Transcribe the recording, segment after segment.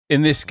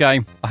In this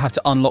game, I have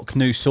to unlock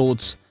new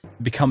swords,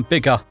 become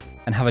bigger,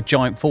 and have a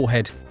giant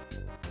forehead.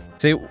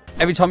 See,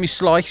 every time you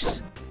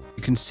slice,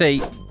 you can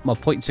see my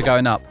points are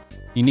going up.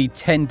 You need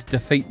 10 to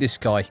defeat this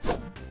guy.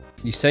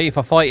 You see, if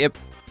I fight him,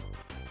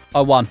 I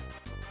won.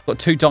 Got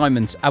 2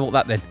 diamonds. How about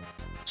that then?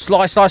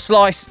 Slice, slice,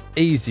 slice.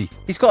 Easy.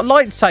 He's got a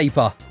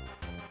lightsaber.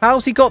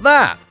 How's he got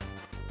that?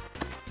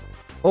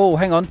 Oh,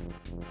 hang on.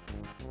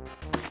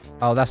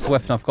 Oh, that's the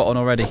weapon I've got on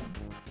already.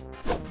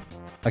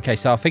 Okay,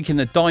 so I think in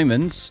the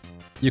diamonds,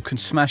 you can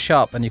smash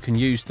up and you can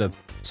use them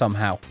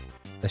somehow.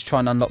 Let's try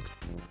and unlock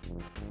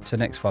to the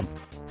next one.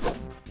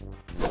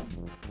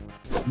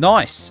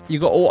 Nice. You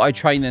got auto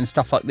training and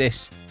stuff like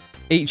this.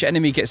 Each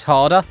enemy gets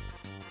harder.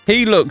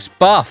 He looks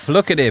buff.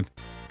 Look at him.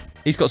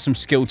 He's got some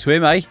skill to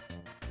him, eh?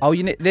 Oh,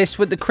 you need this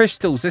with the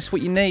crystals. This is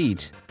what you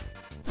need.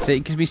 See,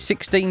 it gives me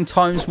 16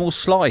 times more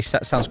slice.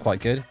 That sounds quite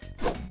good.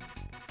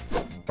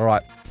 All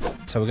right.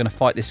 So we're going to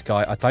fight this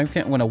guy. I don't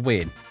think I'm going to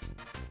win.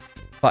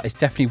 But it's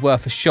definitely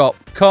worth a shot.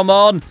 Come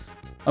on.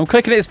 I'm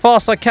clicking it as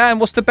fast as I can.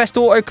 What's the best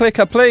auto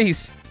clicker,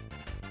 please?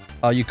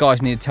 Oh, you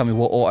guys need to tell me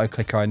what auto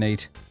clicker I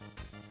need.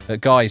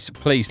 Guys,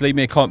 please leave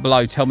me a comment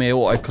below. Tell me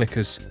auto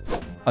clickers.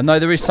 I know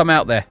there is some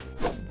out there.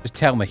 Just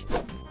tell me.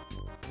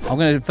 I'm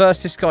going to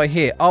verse this guy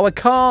here. Oh, I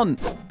can't.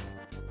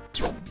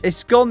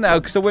 It's gone now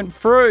because I went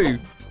through.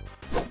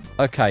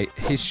 Okay,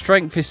 his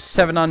strength is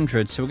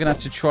 700, so we're going to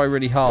have to try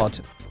really hard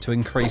to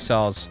increase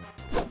ours.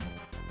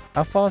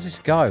 How far does this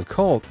go?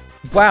 Cool.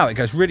 Wow, it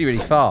goes really, really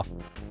far.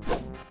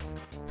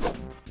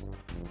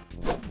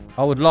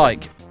 I would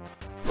like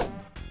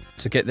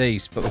to get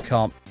these, but we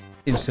can't.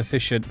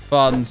 Insufficient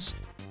funds.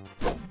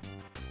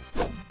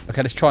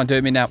 Okay, let's try and do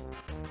it now.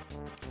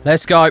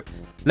 Let's go.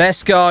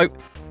 Let's go.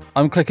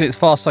 I'm clicking it as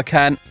fast as I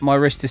can. My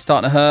wrist is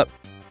starting to hurt.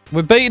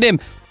 We're beating him.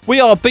 We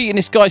are beating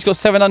this guy. He's got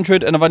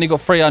 700 and I've only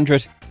got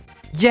 300.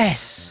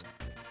 Yes.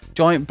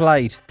 Giant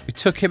blade. We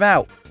took him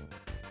out.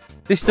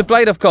 This is the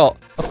blade I've got.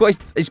 I've got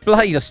his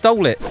blade. I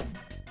stole it.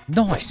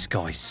 Nice,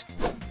 guys.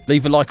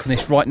 Leave a like on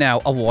this right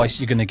now. Otherwise,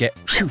 you're going to get...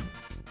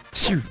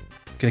 Going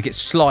to get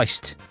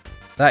sliced.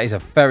 That is a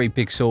very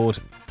big sword.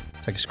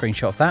 Take a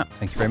screenshot of that.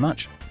 Thank you very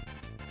much.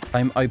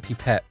 Claim OP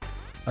pet.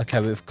 Okay,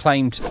 we've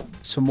claimed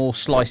some more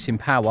slicing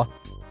power.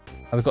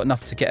 And we've got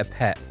enough to get a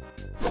pet.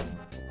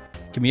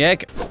 Give me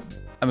egg.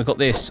 And we've got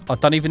this. I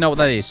don't even know what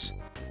that is.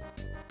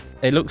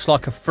 It looks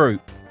like a fruit.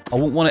 I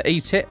wouldn't want to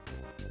eat it,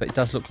 but it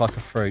does look like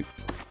a fruit.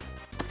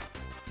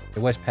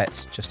 Okay, where's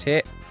pets? Just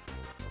here.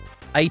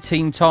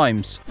 18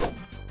 times.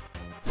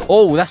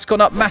 Oh, that's gone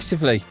up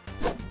massively.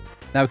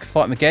 Now we can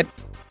fight him again.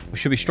 We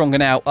should be stronger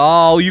now.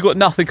 Oh, you got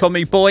nothing on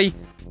me, boy.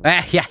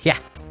 Yeah.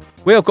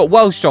 We have got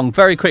well strong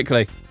very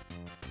quickly.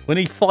 We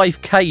need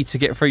 5k to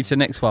get through to the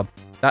next one.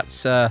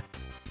 That's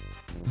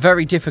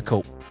very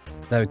difficult.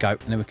 There we go. And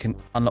then we can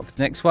unlock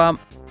the next one.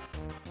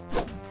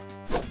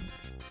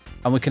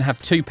 And we can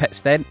have 2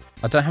 pets then.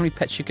 I don't know how many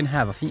pets you can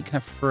have. I think you can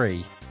have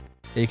 3.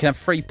 Yeah, you can have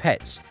 3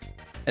 pets.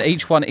 And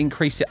each one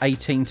increase it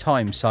 18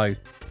 times, so...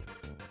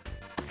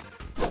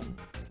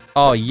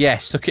 Oh,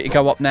 yes. Look at it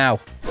go up now.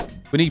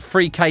 We need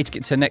 3k to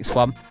get to the next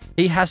one.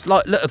 He has,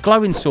 like, look, a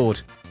glowing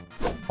sword.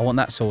 I want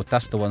that sword.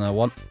 That's the one I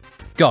want.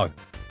 Go.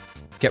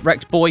 Get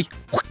wrecked, boy.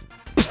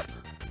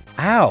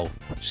 Ow.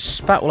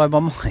 Spat all over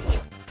my mic.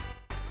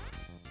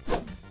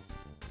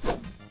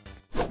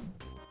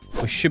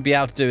 We should be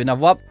able to do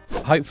another one.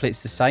 Hopefully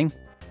it's the same.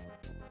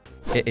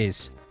 It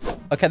is.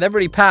 Okay, they're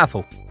really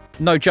powerful.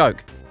 No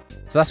joke.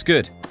 So that's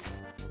good.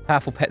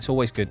 Powerful pets are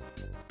always good.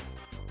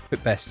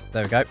 Quick best.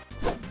 There we go.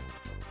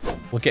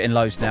 We're getting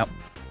lows now.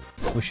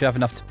 We should have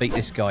enough to beat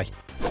this guy.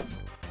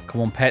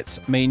 Come on,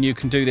 pets. Me and you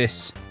can do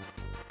this.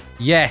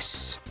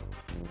 Yes.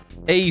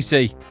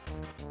 Easy.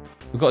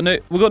 We've got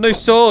a new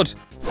sword.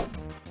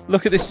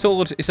 Look at this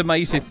sword. It's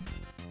amazing.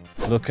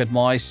 Look at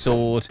my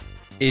sword.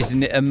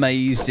 Isn't it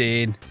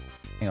amazing?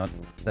 Hang on.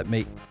 Let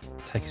me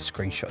take a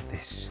screenshot of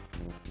this.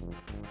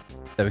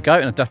 There we go.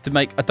 And I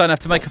don't have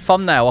to make a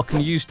thumbnail. I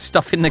can use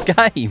stuff in the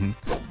game.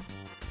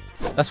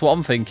 That's what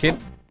I'm thinking.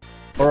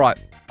 All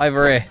right.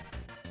 Over here.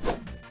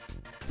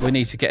 We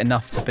need to get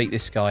enough to beat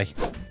this guy.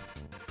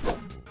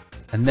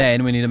 And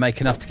then we need to make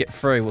enough to get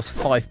through. What's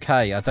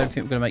 5k? I don't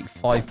think we're going to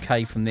make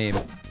 5k from them.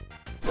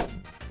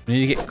 We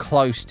need to get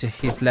close to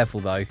his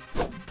level, though.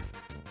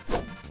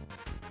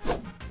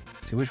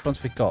 See, which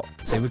ones we got?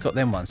 See, we've got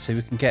them ones. See,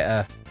 we can get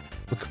a...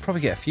 We could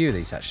probably get a few of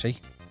these, actually.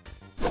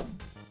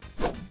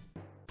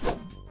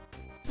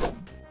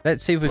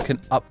 Let's see if we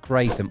can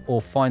upgrade them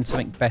or find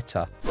something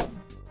better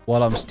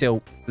while I'm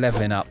still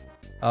leveling up.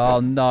 Oh,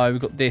 no. We've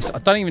got this. I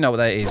don't even know what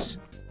that is.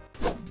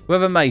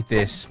 Whoever made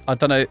this, I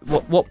don't know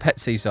what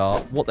pets these are,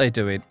 what they're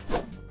doing.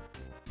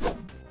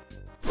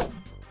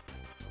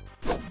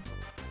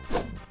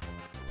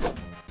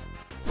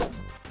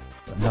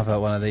 Another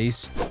one of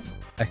these.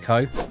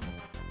 Echo.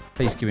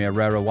 Please give me a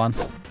rarer one.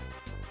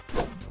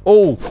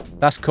 Oh,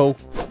 that's cool.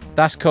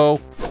 That's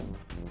cool.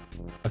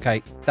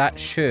 Okay, that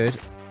should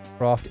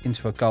craft it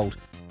into a gold.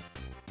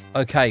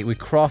 Okay, we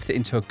craft it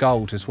into a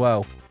gold as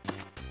well.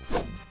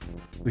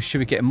 We should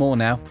be getting more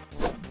now.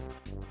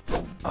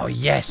 Oh,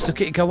 yes.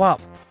 Look at it go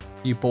up.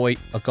 You boy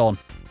are gone.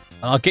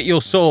 And I'll get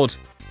your sword.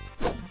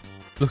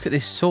 Look at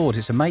this sword.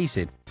 It's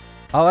amazing.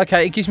 Oh,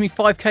 okay. It gives me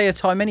 5k a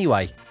time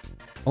anyway.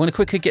 I want to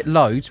quickly get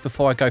loads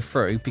before I go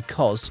through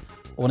because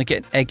I want to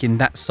get an egg in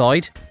that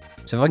side.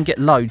 So if I can get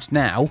loads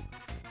now,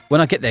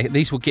 when I get there,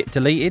 these will get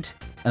deleted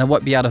and I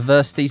won't be able to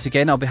verse these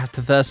again. I'll have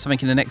to verse something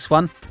in the next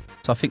one.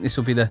 So I think this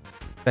will be the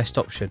best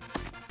option.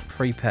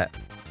 Free pet.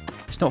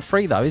 It's not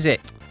free though, is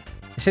it?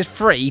 It says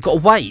free. You got to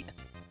wait.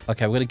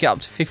 Okay, we're going to get up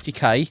to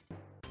 50k.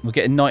 We're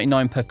getting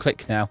 99 per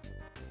click now.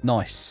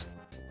 Nice.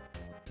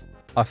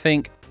 I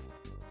think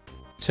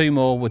 2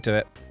 more will do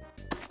it.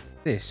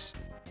 This.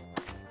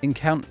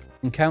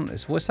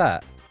 Encounters. What's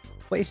that?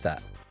 What is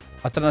that?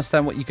 I don't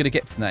understand what you're going to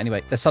get from that.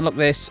 Anyway, let's unlock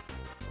this.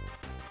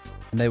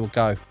 And they will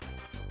go.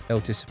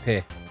 They'll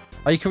disappear.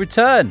 Oh, you can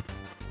return.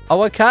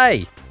 Oh,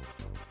 okay.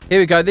 Here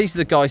we go. These are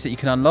the guys that you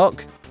can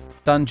unlock.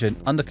 Dungeon.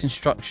 Under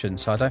construction.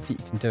 So I don't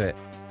think you can do it.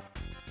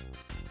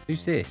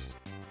 Who's this?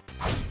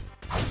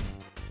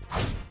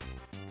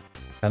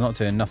 They're not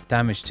doing enough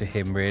damage to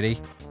him, really.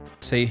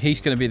 See,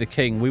 he's going to be the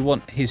king. We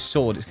want his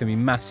sword. It's going to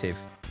be massive.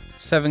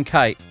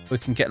 7k. We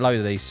can get a load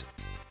of these.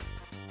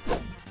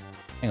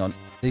 Hang on.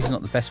 These are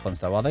not the best ones,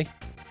 though, are they?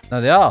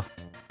 No, they are.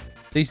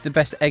 These are the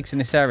best eggs in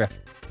this area.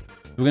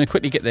 We're going to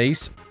quickly get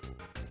these.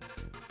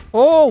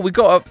 Oh, we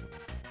got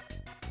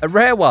a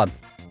rare one.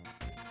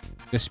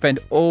 We're going to spend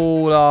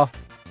all our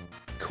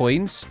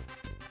coins.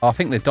 Oh, I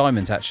think they're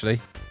diamonds, actually.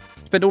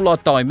 Spend all our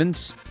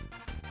diamonds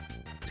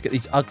to get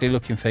these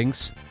ugly-looking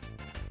things.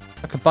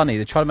 Like a bunny.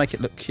 They try to make it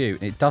look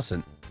cute, and it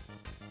doesn't.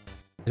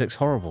 It looks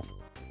horrible.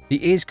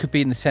 The ears could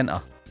be in the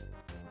centre,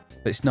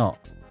 but it's not.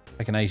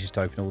 Taking ages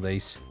to open all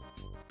these.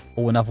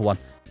 Oh, another one.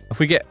 If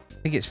we get,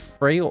 I think it's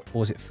 3 or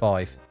is it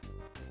 5?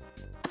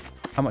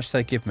 How much do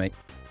they give me?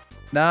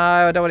 No,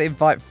 I don't want to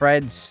invite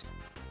friends.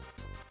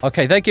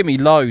 Okay, they give me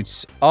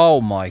loads.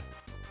 Oh my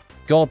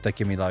god, they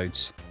give me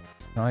loads.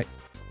 Right.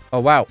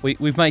 Oh wow,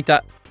 we've made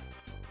that.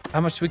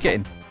 How much are we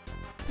getting?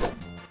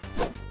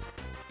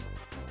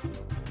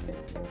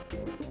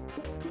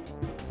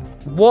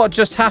 What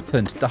just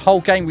happened? The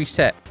whole game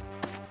reset.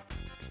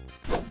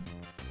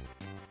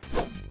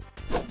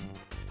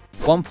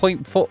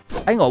 1.4.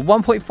 Hang on,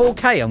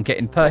 1.4k I'm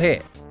getting per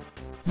hit.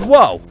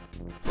 Whoa.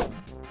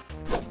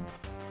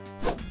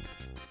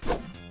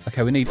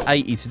 Okay, we need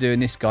 80 to do in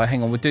this guy.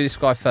 Hang on, we'll do this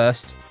guy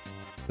first.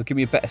 He'll give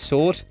me a better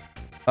sword.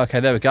 Okay,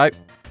 there we go.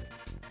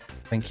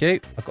 Thank you.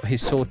 I've got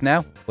his sword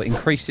now. We'll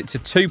increase it to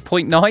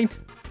 2.9.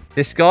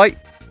 This guy.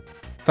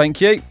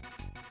 Thank you.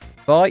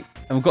 Bye.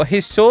 And we've got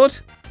his sword.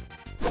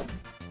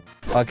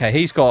 Okay,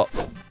 he's got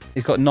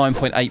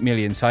 9.8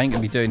 million, so I ain't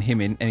going to be doing him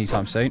in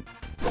anytime soon.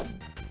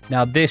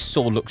 Now, this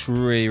sword looks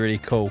really, really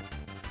cool.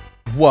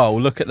 Whoa,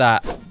 look at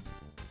that.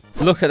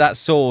 Look at that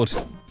sword.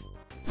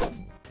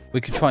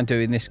 We could try and do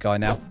it in this guy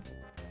now.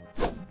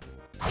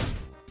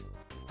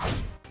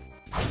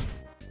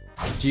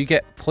 Do you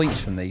get points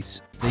from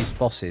these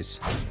bosses?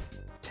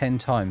 10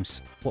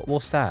 times.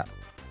 What's that?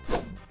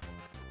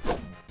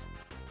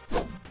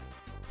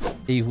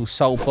 Evil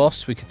soul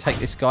boss. We could take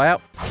this guy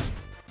out.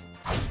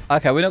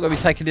 Okay, we're not going to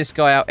be taking this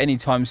guy out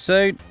anytime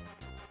soon.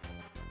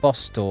 Boss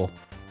store.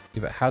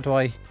 Yeah, but how do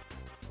I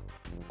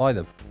buy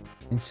them?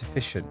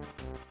 Insufficient.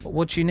 But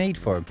what do you need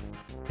for him?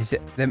 Is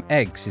it them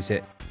eggs? Is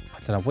it? I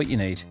don't know what you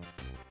need.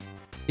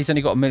 He's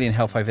only got 1 million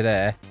health over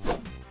there.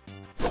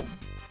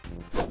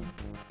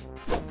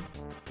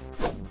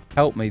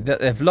 Help me. That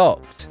they've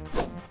locked.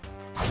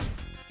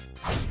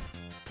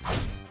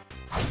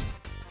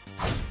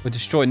 We're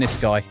destroying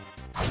this guy.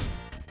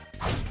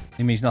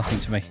 He means nothing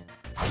to me.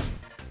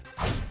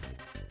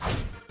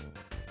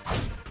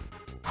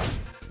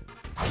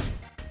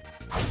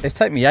 It's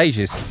taken me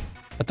ages.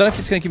 I don't know if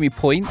it's going to give me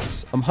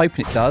points. I'm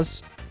hoping it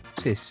does.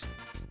 What's this?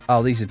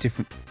 Oh, these are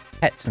different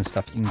pets and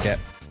stuff you can get.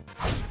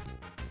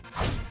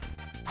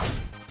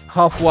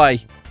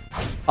 Halfway.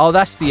 Oh,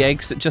 that's the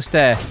eggs that just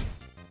there.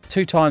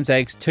 2 times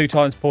eggs, 2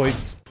 times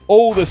points.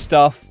 All the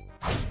stuff.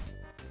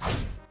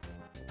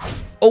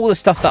 All the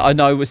stuff that I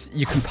know was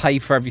you can pay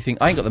for everything.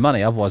 I ain't got the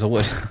money, otherwise I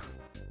would.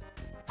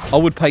 I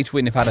would pay to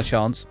win if I had a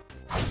chance.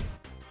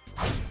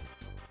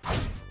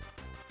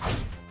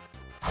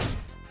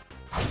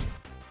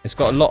 It's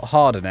got a lot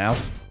harder now.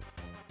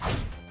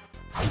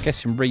 I'm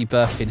guessing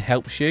rebirthing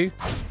helps you.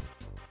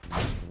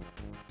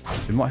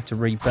 We might have to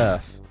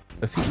rebirth.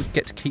 I think we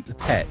get to keep the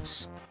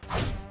pets.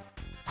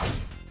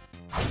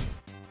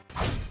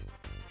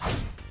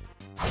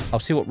 I'll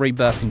see what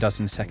rebirthing does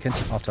in a second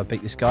after I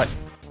beat this guy.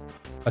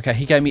 Okay,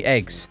 he gave me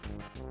eggs.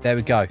 There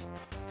we go.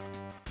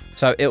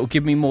 So it'll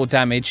give me more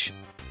damage.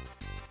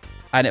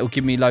 And it'll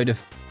give me a load of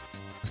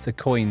the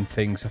coin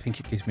things. I think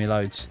it gives me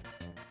loads.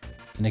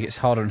 And it gets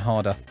harder and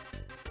harder.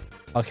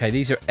 Okay,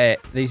 these are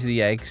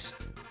the eggs.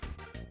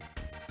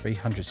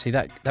 300. See,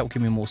 that will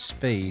give me more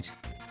speed.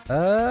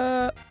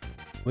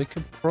 We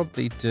could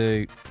probably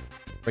do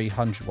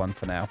 300 one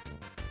for now.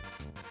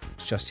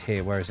 It's just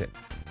here. Where is it?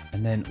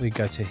 And then we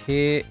go to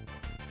here.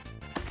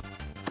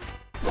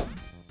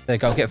 There you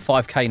go. I'll get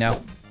 5k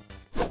now.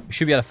 We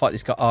should be able to fight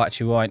this guy. Oh,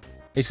 actually, we won't.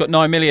 He's got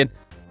 9 million.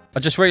 I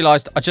just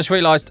realised.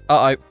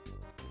 Uh-oh.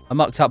 I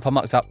mucked up.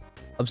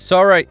 I'm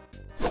sorry.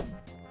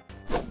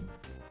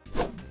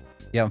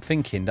 Yeah, I'm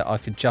thinking that I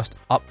could just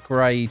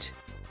upgrade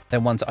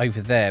them ones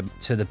over there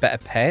to the better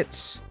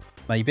pets,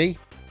 maybe.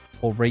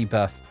 Or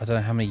rebirth. I don't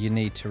know how many you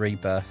need to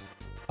rebirth.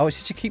 Oh, it's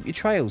just to keep your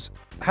trails.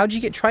 How do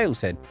you get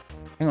trails then?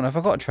 Hang on, have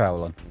I got a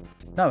trail on?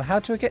 No, how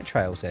do I get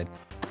trails then?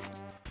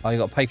 Oh, you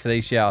got to pay for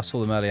these. Yeah, I saw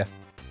them earlier.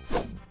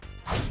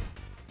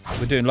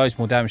 We're doing loads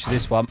more damage to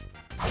this one.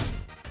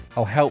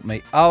 Oh, help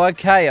me. Oh,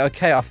 okay.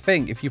 I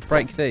think if you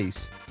break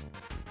these.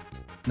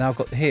 Now I've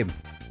got him.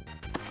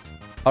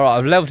 All right,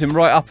 I've leveled him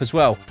right up as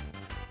well.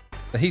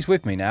 But he's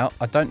with me now.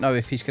 I don't know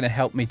if he's going to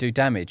help me do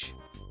damage.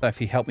 I don't know if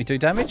he helped me do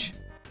damage.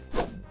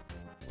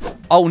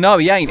 Oh, no,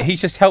 he ain't. He's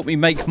just helped me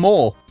make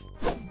more.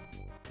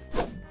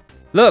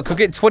 Look, I'll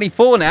get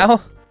 24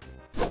 now.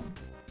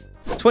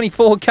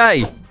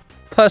 24k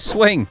per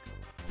swing.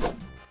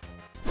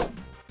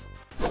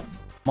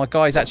 My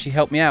guy's actually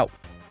helped me out.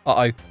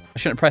 Uh-oh. I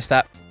shouldn't have pressed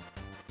that.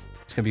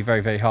 It's going to be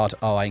very, very hard.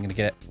 Oh, I ain't going to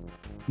get it.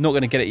 Not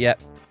going to get it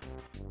yet.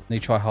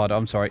 Need to try harder.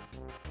 I'm sorry.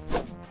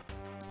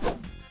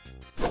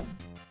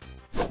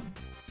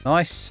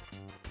 Nice.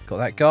 Got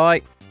that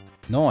guy.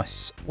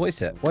 Nice. What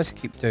is it? Why does it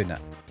keep doing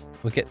that?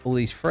 We'll get all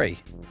these free.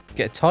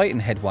 Get a Titan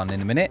head one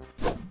in a minute.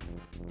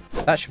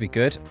 That should be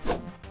good.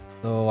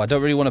 Oh, I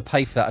don't really want to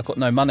pay for that. I've got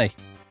no money.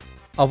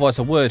 Otherwise,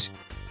 I would.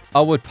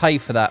 I would pay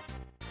for that.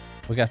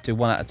 We're going to have to do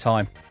one at a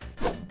time.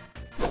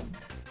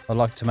 I'd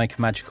like to make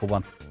a magical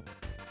one.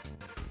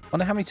 I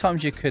wonder how many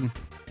times you can...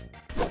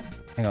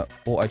 Hang on.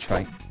 Auto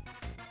train.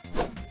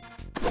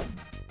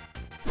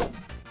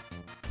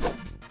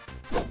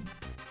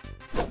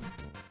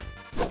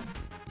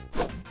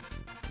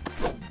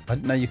 I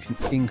didn't know you can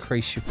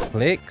increase your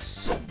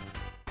clicks.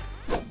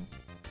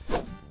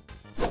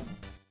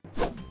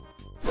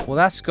 Well,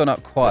 that's gone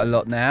up quite a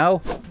lot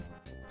now.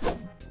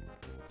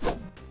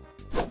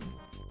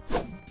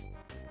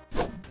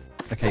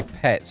 Okay,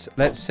 pets.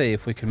 Let's see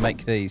if we can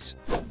make these.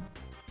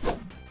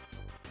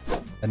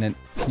 And then,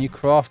 can you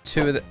craft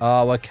 2 of the...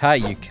 Oh, okay,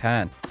 you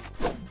can.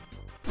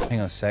 Hang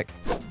on a sec.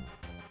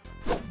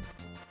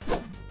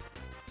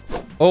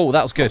 Oh,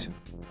 that was good.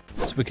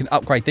 So we can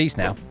upgrade these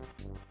now.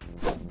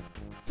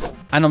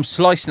 And I'm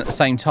slicing at the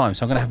same time,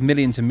 so I'm going to have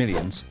millions and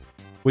millions.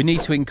 We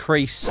need to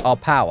increase our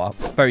power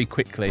very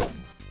quickly.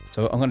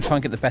 So I'm going to try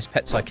and get the best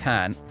pets I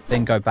can,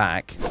 then go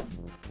back.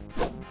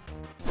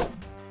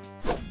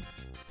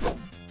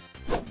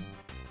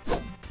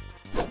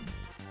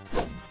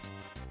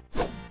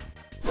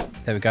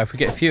 There we go. If we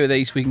get a few of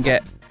these, we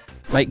can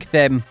make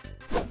them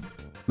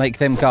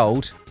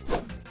gold.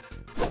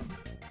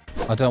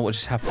 I don't know what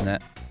just happened there.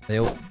 They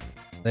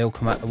all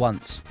come out at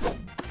once.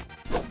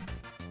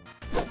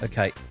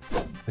 Okay.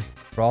 We can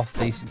craft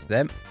these into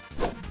them.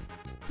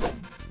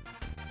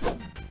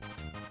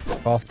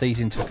 Craft these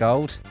into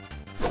gold.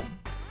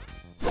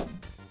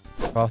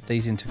 Craft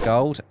these into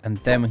gold. And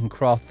then we can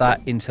craft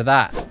that into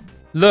that.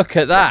 Look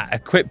at that.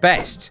 Equip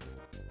best.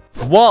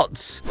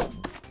 What?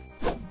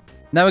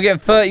 Now we're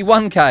getting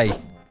 31k.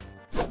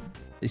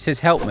 It says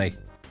help me.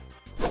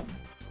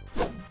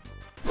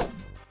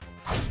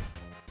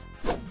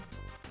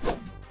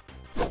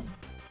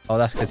 Oh,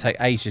 that's going to take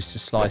ages to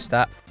slice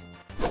that.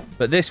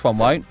 But this one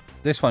won't.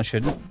 This one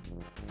shouldn't.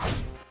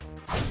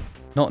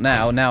 Not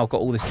now. Now I've got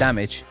all this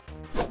damage.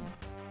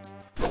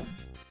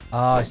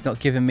 Ah, it's not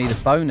giving me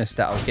the bonus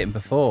that I was getting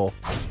before.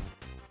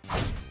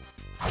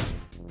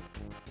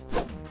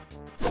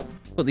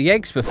 Got the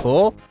eggs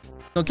before.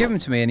 Not giving them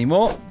to me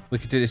anymore. We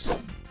could do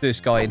this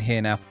guy in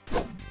here now.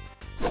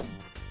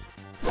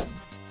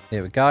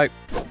 Here we go.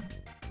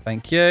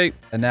 Thank you.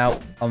 And now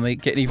I'm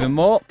getting even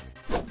more.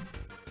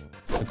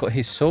 I've got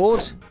his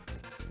sword.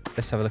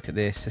 Let's have a look at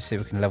this. Let's see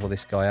if we can level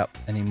this guy up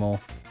anymore.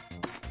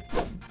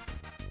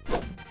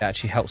 It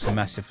actually helps me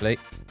massively.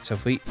 So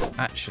if we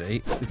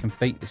can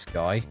beat this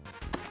guy.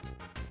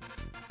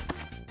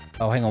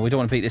 Oh, hang on. We don't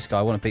want to beat this guy.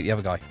 I want to beat the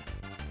other guy.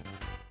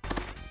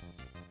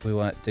 We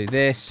want to do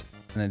this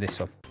and then this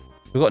one.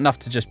 We've got enough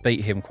to just beat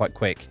him quite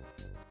quick.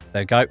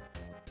 There we go.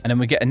 And then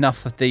we get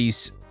enough of the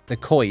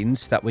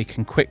coins that we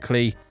can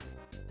quickly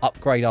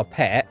upgrade our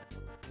pet.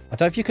 I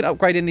don't know if you can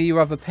upgrade any of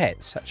your other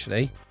pets,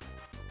 actually.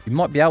 You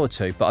might be able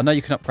to, but I know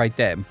you can upgrade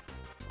them.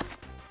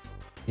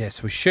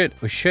 Yes, we should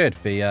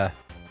be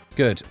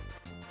good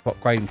for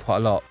upgrading quite a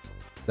lot.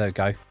 There we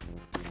go.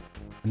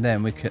 And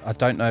then we could, I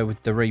don't know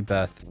with the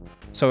rebirth.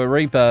 So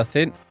we're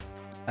rebirthing.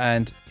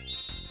 And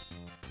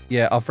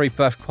yeah, I've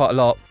rebirthed quite a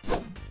lot.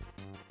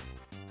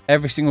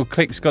 Every single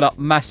click's gone up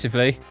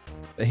massively.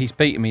 But he's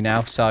beating me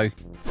now, so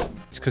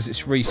it's because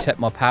it's reset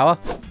my power.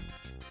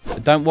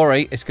 But don't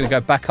worry, it's going to go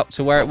back up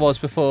to where it was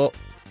before.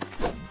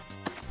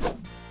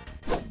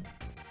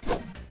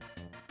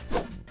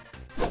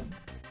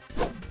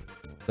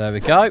 There we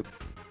go.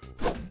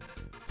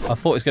 I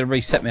thought it was going to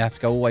reset me. I have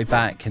to go all the way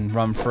back and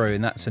run through,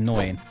 and that's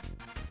annoying.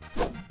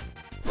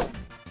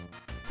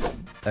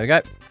 There we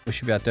go. We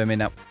should be able to do them in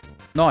now.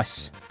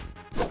 Nice.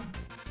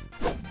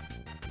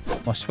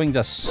 My swing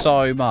does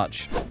so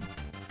much.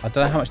 I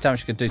don't know how much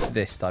damage it can do to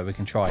this, though. We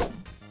can try.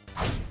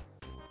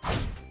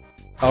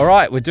 All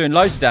right, we're doing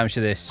loads of damage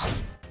to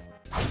this.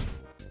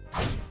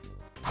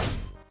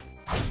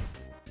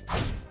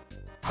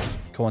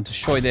 Come on,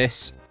 destroy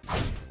this.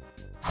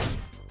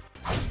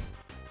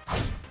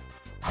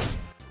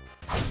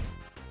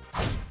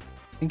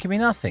 Think of me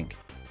nothing.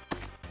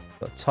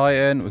 Got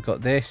Titan, we've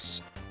got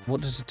this.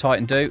 What does the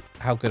Titan do?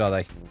 How good are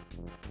they?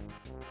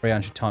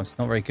 300 times,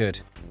 not very good.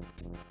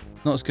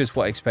 Not as good as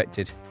what I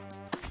expected.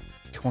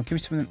 Come on, give me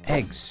some of them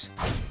eggs.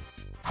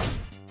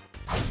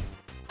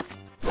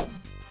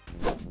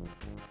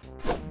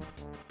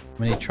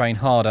 We need to train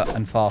harder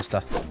and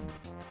faster.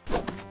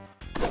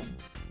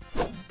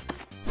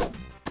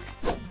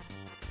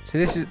 See,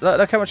 this is...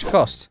 Look how much it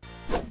costs.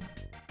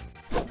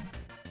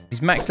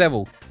 He's max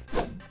level.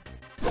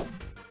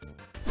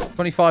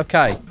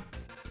 25k.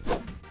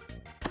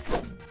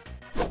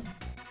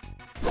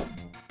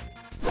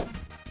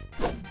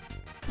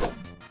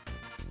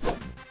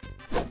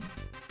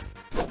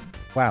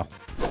 Wow.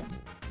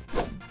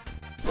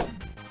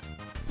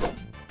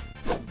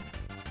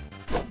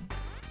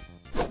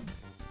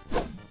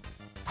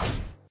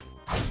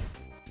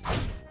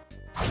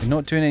 We're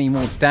not doing any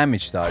more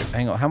damage though.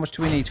 Hang on, how much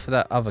do we need for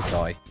that other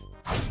guy?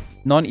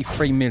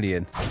 93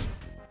 million.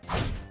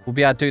 We'll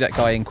be able to do that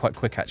guy in quite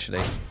quick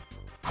actually.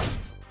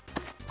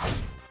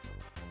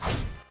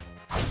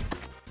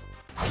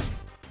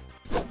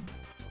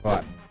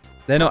 Right.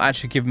 They're not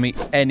actually giving me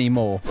any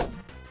more.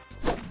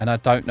 And I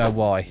don't know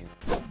why.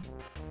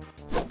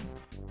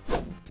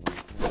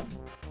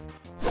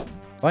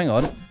 Hang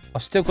on.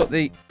 I've still got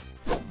the...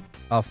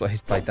 Oh, I've got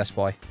his blade, that's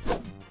why.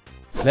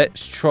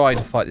 Let's try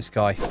to fight this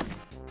guy.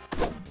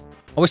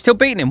 Oh, we're still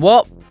beating him.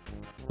 What?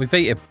 We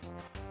beat him.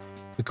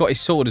 We've got his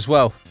sword as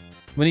well.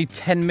 We need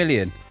 10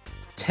 million.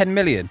 10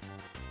 million.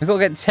 We've got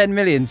to get 10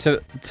 million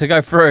to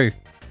go through.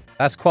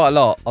 That's quite a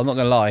lot. I'm not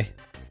going to lie.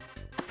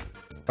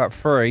 About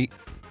 3.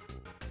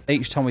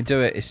 Each time we do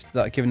it, it's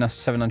like giving us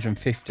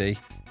 750.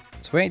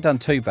 So we ain't done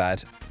too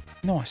bad.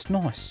 Nice,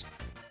 nice.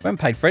 We haven't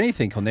paid for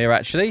anything on there,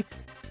 actually.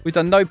 We've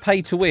done no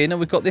pay to win, and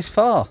we've got this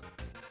far.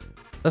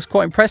 That's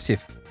quite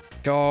impressive.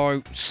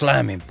 Go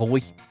slamming,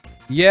 boy.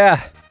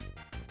 Yeah.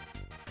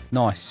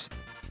 Nice.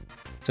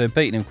 So we're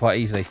beating him quite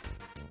easily.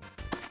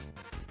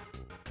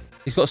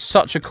 He's got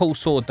such a cool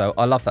sword, though.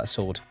 I love that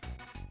sword.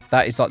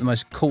 That is like the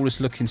most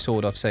coolest looking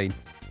sword I've seen.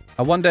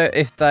 I wonder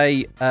if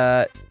they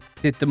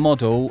did the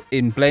model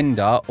in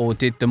Blender or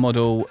did the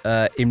model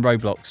in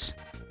Roblox.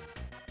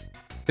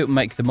 People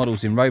make the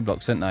models in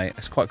Roblox, don't they?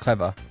 It's quite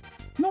clever.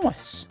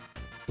 Nice.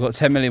 We've got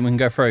 10 million we can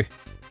go through.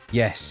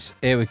 Yes,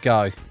 here we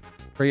go.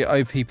 Free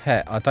OP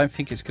pet. I don't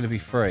think it's going to be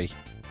free.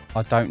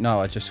 I don't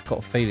know. I just got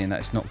a feeling that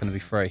it's not going to be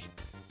free.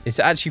 Is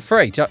it actually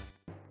free?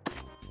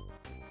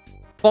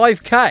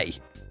 5k?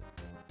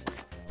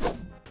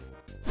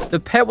 The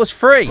pet was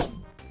free.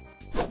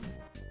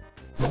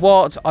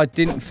 What? I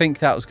didn't think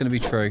that was going to be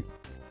true.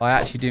 I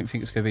actually didn't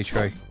think it's going to be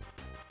true.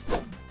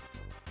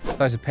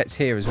 Those are pets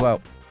here as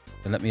well.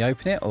 So let me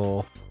open it,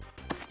 or...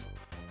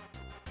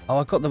 Oh,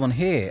 I got them on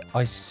here.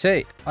 I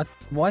see.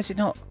 Why is it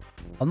not...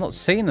 I'm not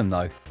seeing them,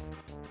 though.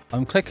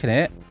 I'm clicking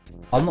it.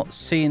 I'm not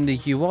seeing the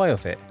UI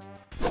of it.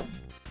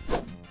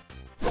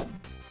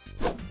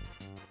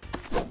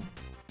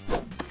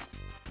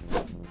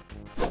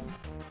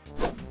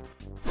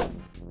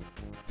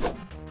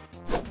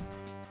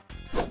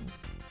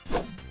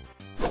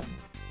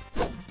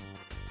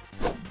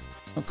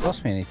 It's not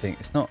cost me anything.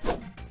 It's not...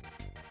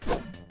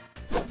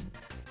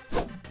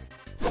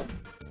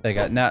 There you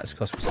go. Now it's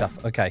cost me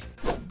stuff. Okay.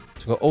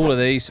 So we've got all of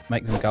these.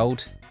 Make them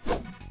gold.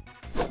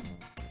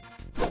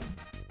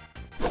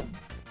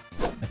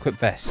 Equip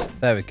best.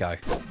 There we go.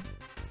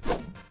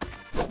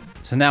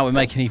 So now we're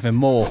making even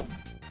more.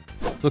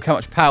 Look how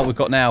much power we've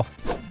got now.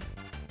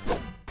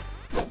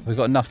 We've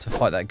got enough to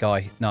fight that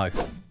guy. No.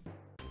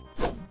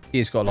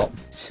 He's got a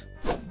lot.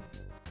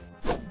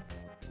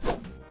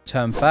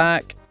 Turn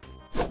back.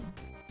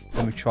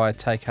 Let me try to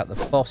take out the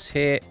boss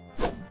here.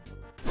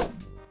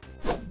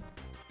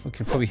 We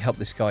can probably help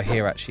this guy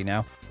here actually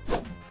now.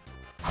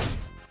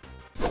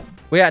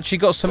 We actually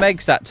got some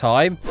eggs that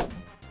time.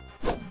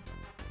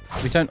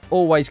 We don't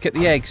always get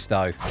the eggs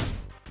though.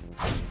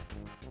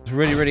 It's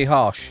really, really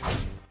harsh.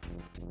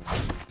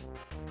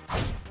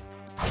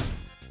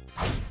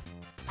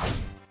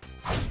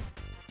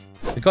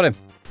 We got him.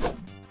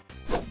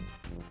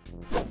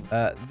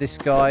 This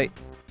guy.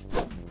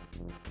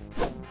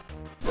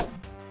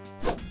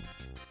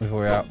 We've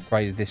already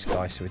upgraded this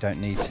guy, so we don't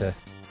need to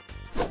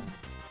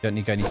go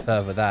any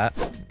further with that.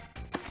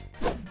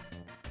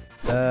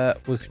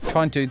 We could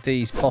try and do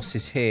these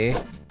bosses here.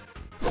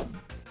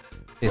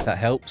 If that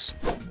helps.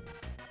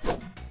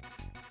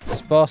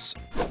 This boss.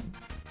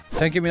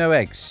 Don't give me no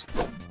eggs.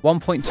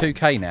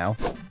 1.2k now.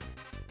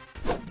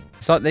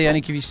 It's like they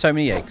only give you so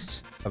many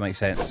eggs. If that makes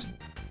sense.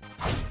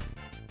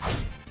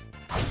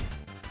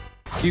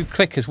 If you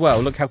click as well,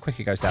 look how quick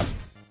it goes down.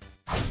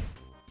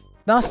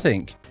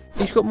 Nothing.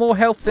 He's got more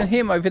health than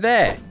him over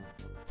there.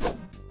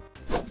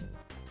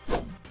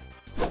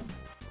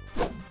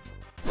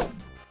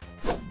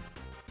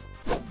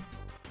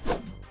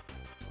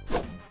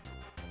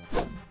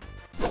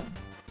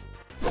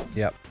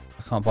 Yep.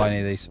 I can't buy any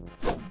of these.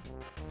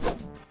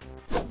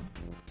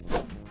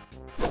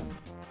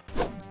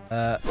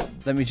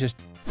 Let me just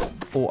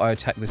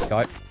auto-attack this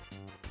guy.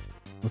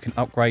 We can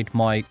upgrade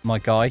my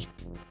guy.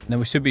 And then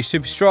we should be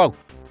super strong.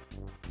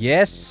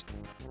 Yes.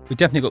 We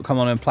definitely got to come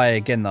on and play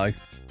again, though.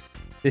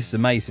 This is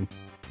amazing.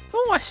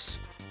 Nice.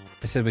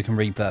 They said we can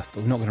rebirth,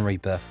 but we're not going to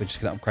rebirth. We're just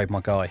going to upgrade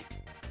my guy.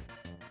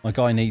 My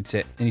guy needs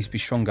it. He needs to be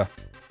stronger.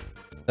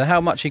 So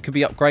how much he could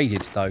be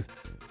upgraded, though?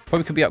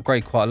 Probably could be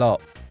upgraded quite a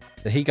lot.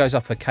 So he goes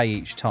up a K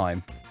each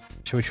time.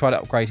 Shall we try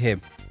to upgrade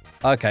him?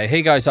 Okay,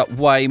 he goes up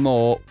way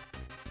more.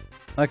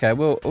 Okay,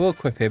 we'll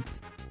equip him.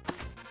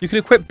 You can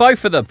equip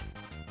both of them.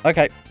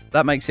 Okay,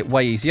 that makes it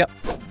way easier.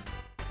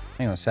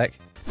 Hang on a sec.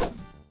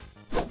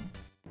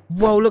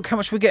 Whoa, look how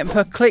much we're getting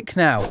per click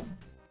now.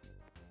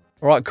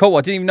 All right, cool.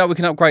 I didn't even know we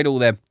can upgrade all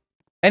them.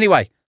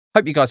 Anyway,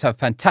 hope you guys have a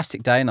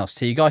fantastic day, and I'll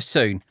see you guys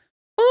soon.